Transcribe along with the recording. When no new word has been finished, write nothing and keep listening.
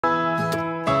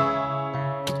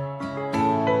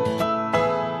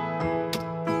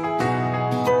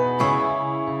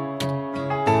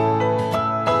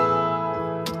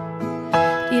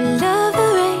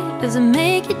does it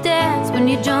make you dance when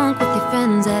you're drunk with your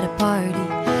friends at a party?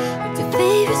 What's your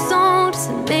favorite song? Does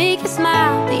it make you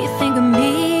smile? Do you think of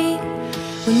me?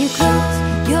 When you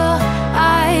close your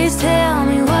eyes, tell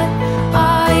me, what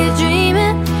are you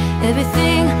dreaming?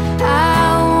 Everything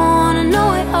I wanna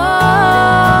know it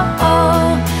all.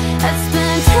 I'd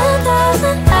spend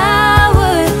 10,000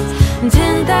 hours and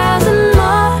 10,000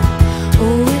 more.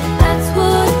 Oh, if that's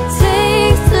what it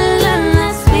takes to learn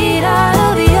that sweet heart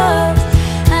of yours.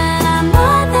 And I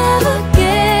might never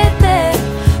get there,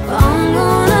 but I'm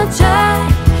gonna try.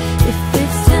 If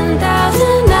it's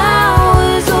 10,000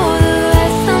 hours or the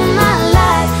rest of my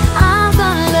life, I'm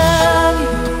gonna love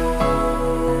you.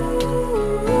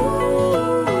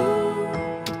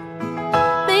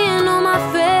 Me and all my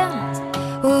friends,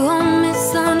 we're all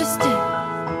misunderstood.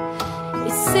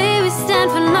 They say we stand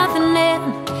for nothing and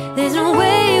there's no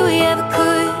way we ever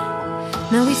could.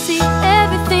 Now we see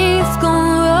everything that's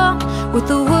going wrong with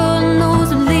the world knows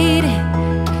we're leading.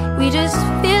 We just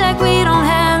feel like we don't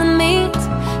have the means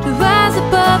to rise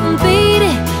above and beat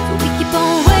it. So we keep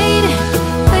on waiting,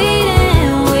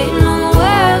 waiting, waiting on the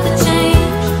world to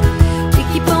change. We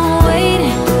keep on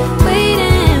waiting,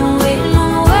 waiting, waiting on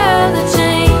the world to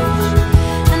change.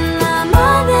 And I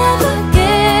might never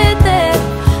get there,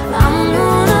 but I'm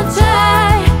gonna try.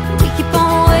 We keep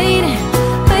on waiting,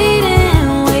 waiting,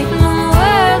 waiting on the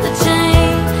world to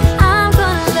change. I'm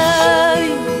gonna love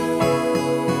you.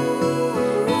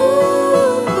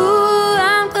 Ooh,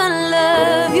 I'm gonna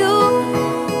love you.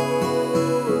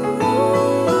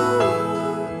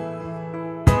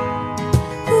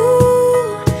 Ooh,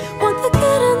 want the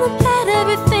good and the bad,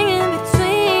 everything in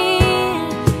between.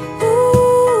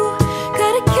 Ooh,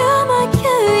 gotta cure my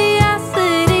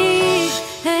curiosity.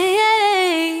 Hey,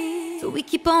 hey. So we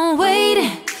keep on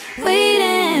waiting,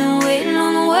 waiting, waiting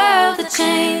on the world to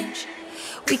change.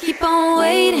 We keep on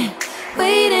waiting,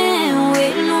 waiting,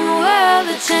 waiting on the world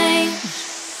to change.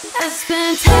 I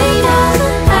spent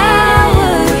 10,000 hours